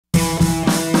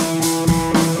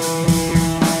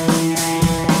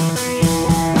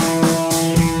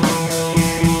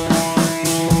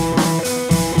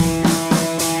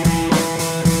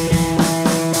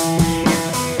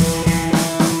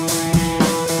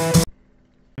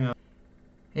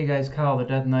guys, Kyle, the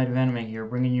Death Knight of Anime here,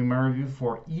 bringing you my review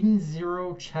for Eden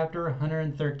Zero Chapter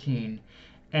 113.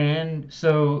 And as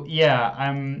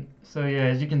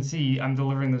you can see, I'm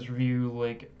delivering this review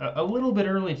like a little bit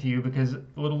early to you because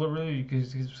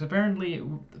apparently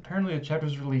the chapter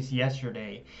was released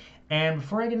yesterday. And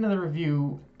before I get into the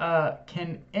review,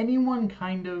 can anyone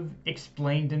kind of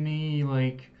explain to me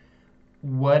like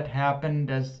what happened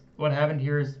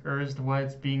here is or as to why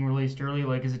it's being released early?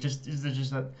 Like, is it just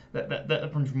that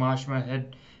Prince Mashima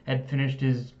had finished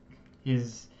his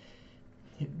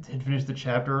had finished the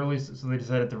chapter early, so they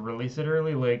decided to release it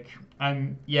early? Like,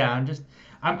 I'm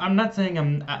not saying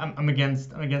I'm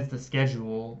against the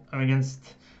schedule. I'm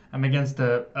against a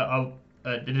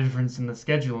difference in the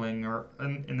scheduling or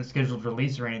in the scheduled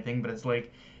release or anything, but it's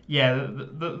like, yeah,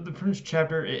 the Prince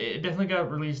chapter, it definitely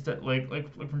got released at a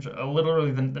little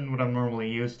earlier than what I'm normally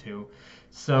used to.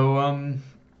 So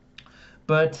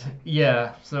but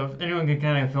yeah, so if anyone can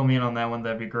kind of fill me in on that one,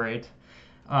 that'd be great.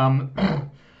 Um,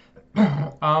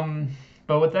 um,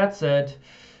 but with that said,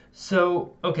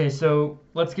 so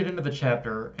let's get into the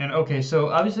chapter. And okay, so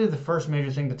obviously the first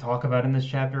major thing to talk about in this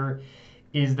chapter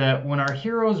is that when our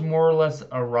heroes more or less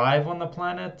arrive on the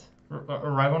planet,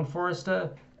 arrive on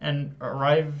Foresta,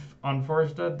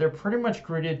 they're pretty much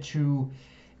greeted to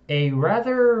a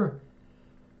rather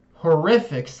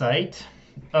horrific sight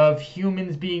of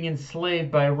humans being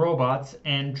enslaved by robots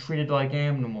and treated like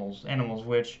animals,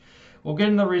 which we'll get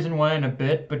into the reason why in a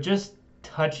bit, but just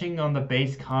touching on the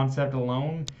base concept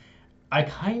alone, I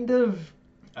kind of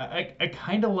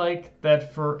like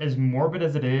that. For as morbid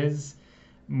as it is,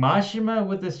 Mashima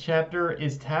with this chapter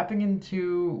is tapping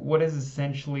into what is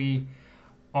essentially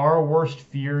our worst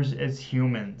fears as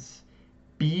humans: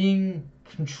 being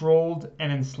controlled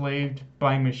and enslaved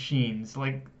by machines.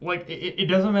 It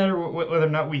doesn't matter whether or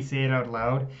not we say it out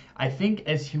loud. I think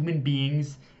as human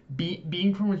beings,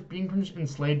 being pretty much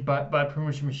enslaved by pretty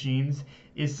much machines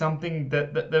is something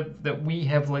that we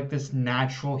have, like, this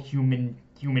natural human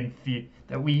fear,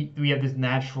 that we have this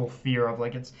natural fear of.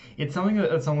 Like, it's something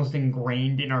that's almost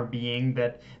ingrained in our being,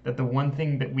 that the one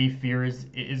thing that we fear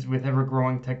is with ever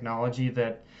growing technology,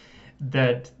 that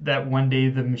one day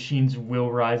the machines will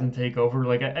rise and take over.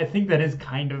 Like, I think that is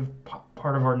kind of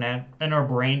part of our in our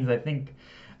brains. I think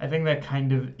that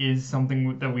kind of is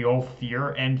something that we all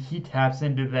fear, and he taps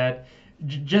into that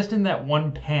just in that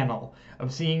one panel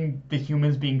of seeing the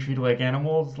humans being treated like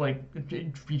animals, like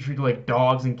be treated like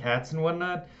dogs and cats and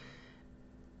whatnot.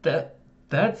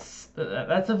 That's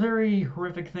a very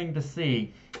horrific thing to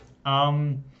see.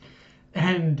 Um,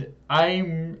 and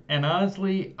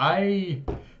honestly, I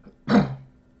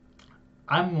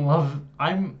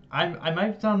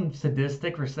might sound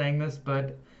sadistic for saying this,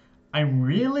 but I'm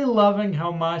really loving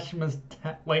how Mashima's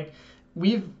like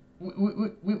we've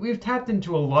tapped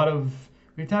into a lot of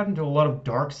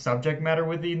dark subject matter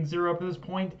with Eden Zero up to this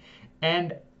point,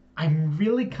 and I'm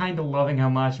really kind of loving how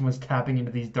Mashima's tapping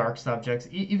into these dark subjects,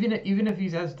 even if he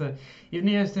has to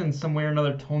in some way or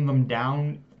another tone them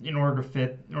down in order to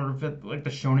fit like the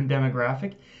shonen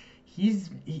demographic. He's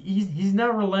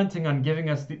not relenting on giving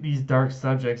us these dark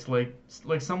subjects. Like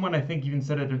someone, I think, even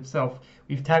said it himself.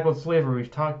 We've tackled slavery. We've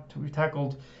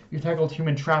tackled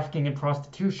human trafficking and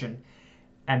prostitution,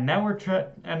 and now we're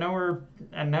tackling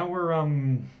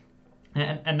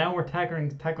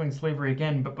slavery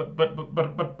again.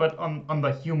 But on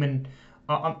the human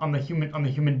on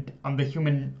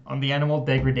the animal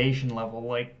degradation level.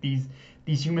 Like, these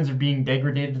humans are being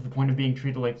degraded to the point of being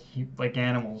treated like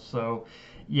animals. So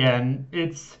yeah, and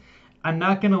I'm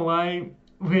not gonna lie,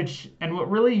 what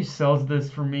really sells this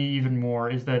for me even more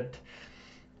is that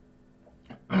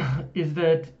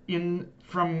in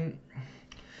from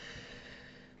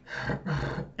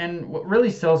and what really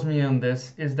sells me on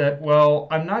this is that, well,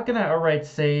 I'm not gonna outright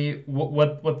say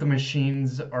what the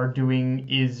machines are doing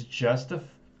is justified,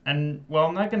 and, well,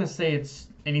 I'm not gonna say it's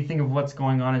anything of what's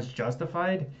going on is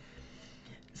justified.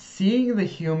 Seeing the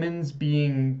humans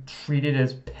being treated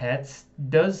as pets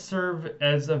does serve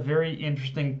as a very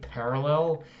interesting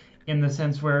parallel,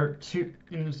 or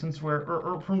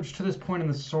pretty much to this point in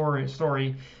the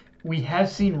story, we have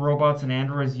seen robots and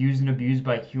androids used and abused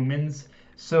by humans.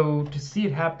 So to see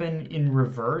it happen in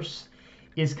reverse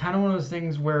is kind of one of those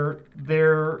things where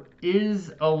there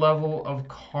is a level of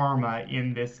karma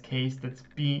in this case that's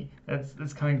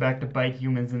coming back to bite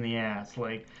humans in the ass.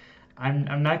 Like,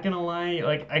 I'm not gonna lie,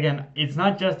 like, again, it's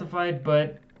not justified,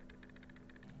 but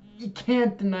you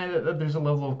can't deny that there's a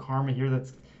level of karma here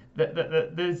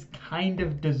that is kind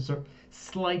of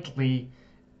slightly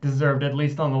deserved, at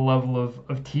least on the level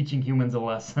of teaching humans a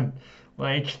lesson.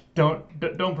 Like,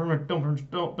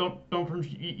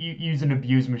 use and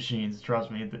abuse machines.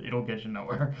 Trust me, it'll get you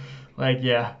nowhere. Like,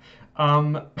 yeah.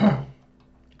 Um,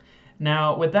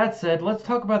 Now, with that said, let's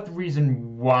talk about the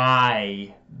reason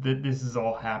why this is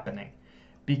all happening.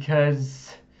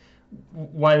 Because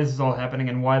why this is all happening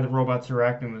and why the robots are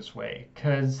acting this way.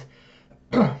 Because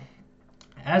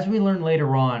as we learn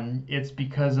later on, it's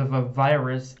because of a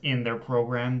virus in their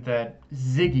program that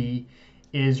Ziggy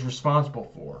is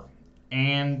responsible for.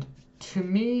 And to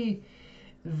me,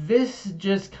 this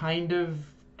just kind of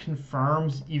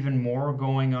confirms even more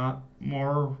going on,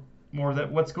 more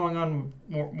that what's going on,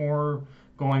 more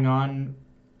going on,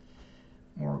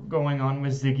 more going on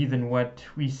with Ziggy than what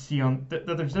we see on. That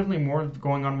there's definitely more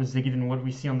going on with Ziggy than what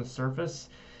we see on the surface,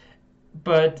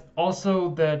 but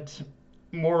also that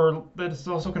it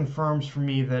also confirms for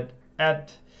me at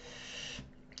at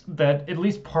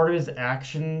least part of his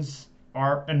actions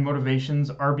are and motivations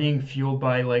are being fueled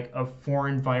by like a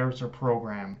foreign virus or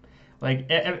program. Like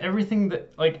everything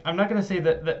that like I'm not gonna say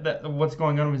that what's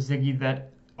going on with Ziggy that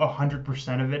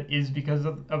 100% of it is because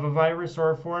of a virus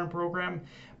or a foreign program,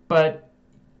 but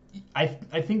I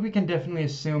think we can definitely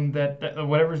assume that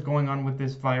whatever's going on with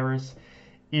this virus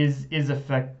is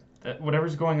affect that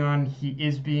whatever's going on he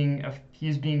is being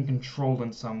controlled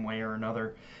in some way or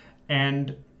another,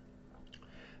 and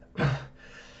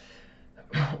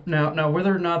now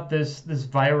whether or not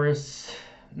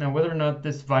whether or not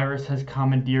this virus has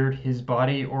commandeered his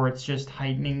body or it's just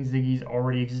heightening Ziggy's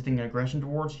already existing aggression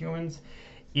towards humans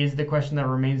is the question that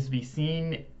remains to be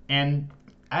seen. And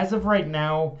as of right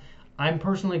now, I'm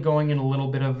personally going in a little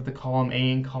bit of the column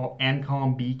A and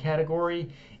column B category,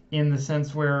 in the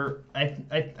sense where I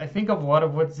think a lot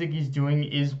of what Ziggy's doing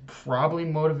is probably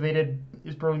motivated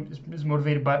is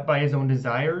motivated by his own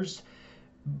desires,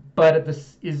 but at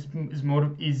this is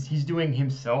motive is he's doing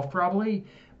himself probably,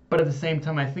 but at the same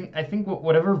time I think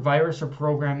whatever virus or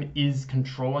program is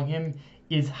controlling him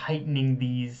is heightening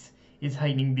these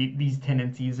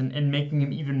tendencies and making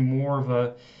him even more of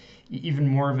a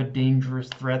dangerous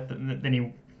threat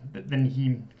than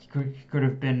he could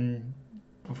have been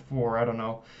before. I don't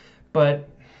know, but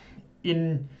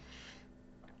in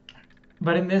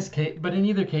but in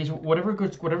either case,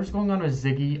 whatever's going on with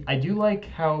Ziggy, I do like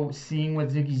how seeing what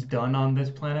Ziggy's done on this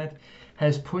planet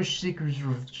has pushed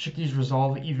Shicky's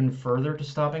resolve even further to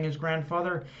stopping his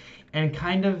grandfather, and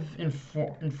kind of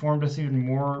informed us even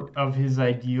more of his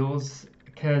ideals,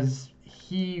 because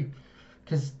Shiki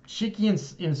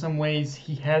in some ways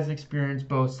he has experienced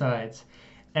both sides,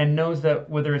 and knows that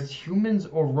whether it's humans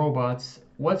or robots,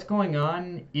 what's going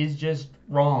on is just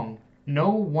wrong.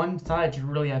 No one side should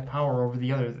really have power over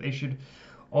the other. They should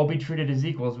all be treated as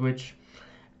equals, which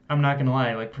I'm not gonna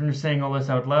lie, like Printer's saying all this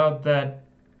out loud, that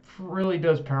really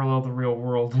does parallel the real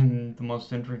world in the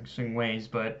most interesting ways.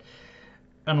 But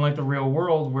unlike the real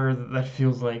world, where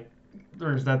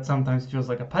that sometimes feels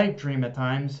like a pipe dream at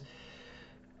times,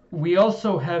 we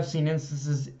also have seen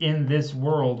instances in this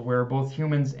world where both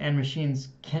humans and machines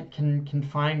can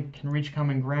reach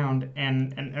common ground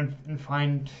and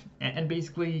find and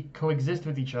basically coexist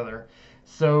with each other.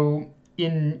 So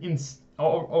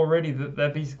already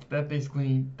that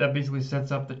basically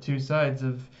sets up the two sides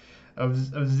of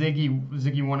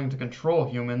Ziggy wanting to control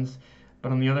humans,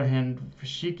 but on the other hand, for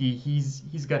Shiki,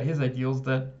 he's got his ideals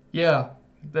that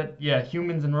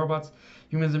humans and robots,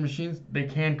 humans and machines, they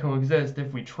can coexist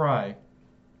if we try.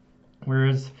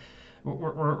 Whereas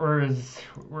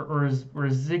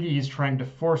Ziggy is trying to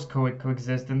force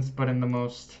coexistence, but in the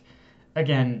most,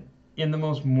 again, in the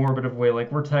most morbid of way. Like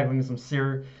we're tackling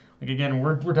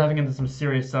we're diving into some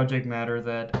serious subject matter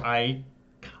that I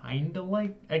kind of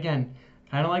like. Again,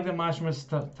 kind of like that Mashima's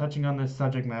touching on this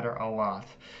subject matter a lot.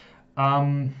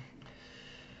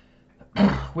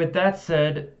 With that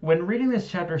said, when reading this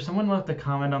chapter, someone left a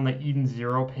comment on the Eden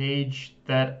Zero page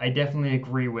that I definitely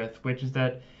agree with, which is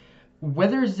that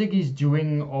whether Ziggy's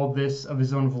doing all this of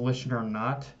his own volition or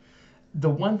not, the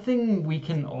one thing we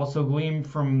can also glean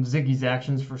from Ziggy's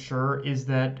actions for sure is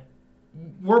that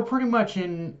we're pretty much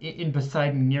in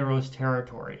Poseidon Nero's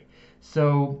territory.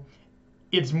 So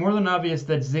it's more than obvious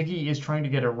that Ziggy is trying to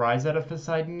get a rise out of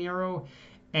Poseidon Nero,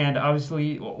 and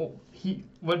obviously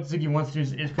what Ziggy wants to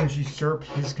do is usurp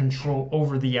his control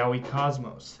over the Yaoi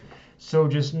cosmos. So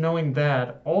just knowing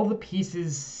that, all the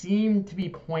pieces seem to be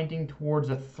pointing towards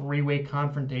a three-way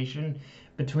confrontation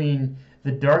between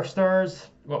the Dark Stars,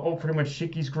 pretty much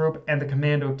Shiki's group, and the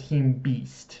Commando Team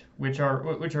Beast, which are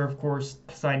of course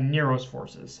Poseidon Nero's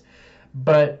forces.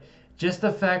 But just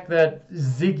the fact that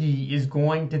Ziggy is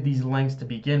going to these lengths to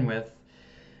begin with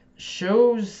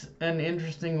shows an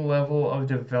interesting level of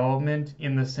development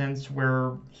in the sense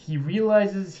where he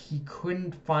realizes he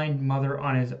couldn't find Mother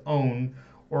on his own,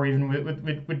 or even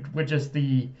with just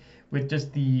the with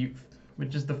just the with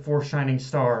just the four shining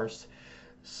stars,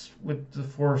 with the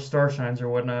four star shines or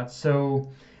whatnot.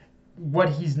 So what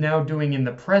he's now doing in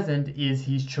the present is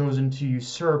he's chosen to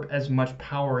usurp as much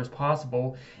power as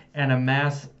possible and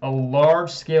amass a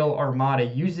large scale armada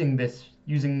using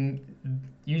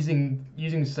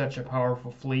such a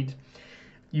powerful fleet,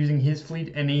 using his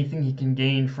fleet and anything he can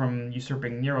gain from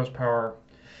usurping Nero's power.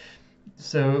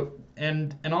 So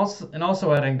and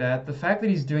also adding that the fact that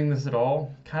he's doing this at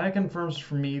all kind of confirms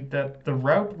for me that the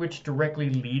route which directly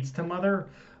leads to Mother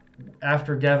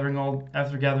after gathering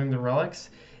the relics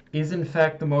is in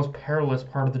fact the most perilous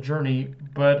part of the journey,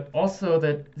 but also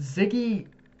that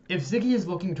if Ziggy is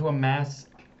looking to amass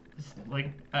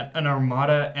like an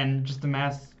armada and just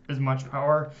amass as much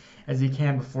power as he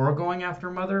can before going after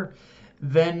Mother,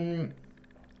 then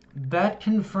that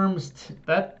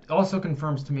also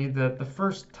confirms to me that the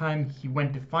first time he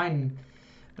went to find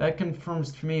that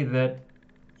confirms to me that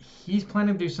he's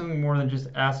planning to do something more than just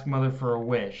ask Mother for a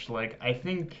wish. Like I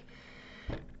think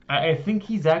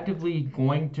he's actively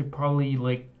going to probably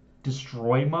like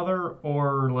destroy Mother,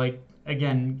 or like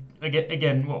again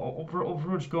well, pretty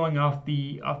much going off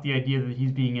the idea that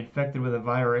he's being infected with a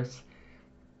virus.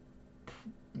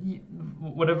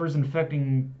 Whatever's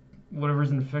infecting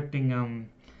whatever's infecting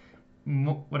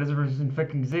whatever's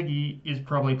infecting Ziggy is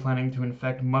probably planning to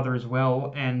infect Mother as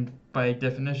well, and by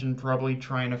definition probably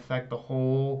try and affect the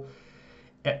whole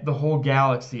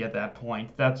galaxy at that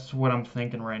point. That's what I'm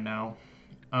thinking right now.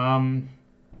 Um,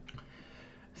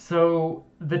 so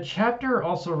the chapter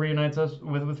also reunites us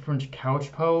with French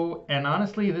Couchpo, and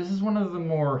honestly, this is one of the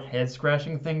more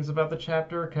head-scratching things about the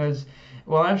chapter, because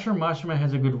while I'm sure Mashima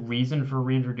has a good reason for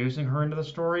reintroducing her into the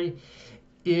story,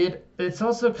 it's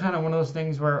also kind of one of those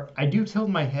things where I do tilt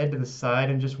my head to the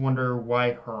side and just wonder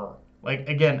why her. Like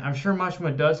again, I'm sure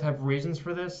Mashima does have reasons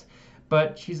for this,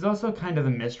 but she's also kind of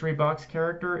the mystery box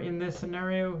character in this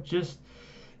scenario, just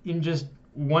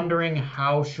wondering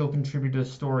how she'll contribute to the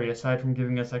story aside from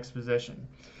giving us exposition.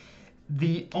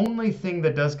 The only thing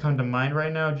that does come to mind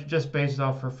right now, just based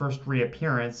off her first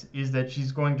reappearance, is that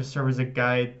she's going to serve as a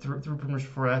guide through pretty much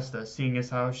Foresta, seeing as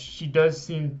how she does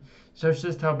seem, so it's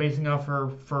just how basing off her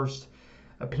first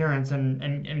appearance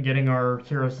and getting our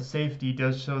heroes to safety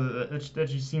does show that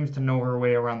she seems to know her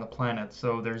way around the planet,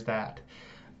 so there's that.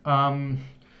 Um,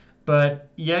 but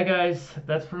yeah, guys,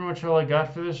 that's pretty much all I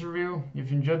got for this review.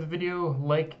 If you enjoyed the video,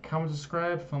 like, comment,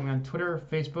 subscribe, follow me on Twitter,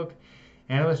 Facebook,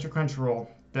 and Mr. Crunchyroll.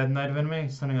 Dead Knight of Anime,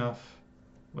 signing off.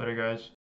 Later, guys.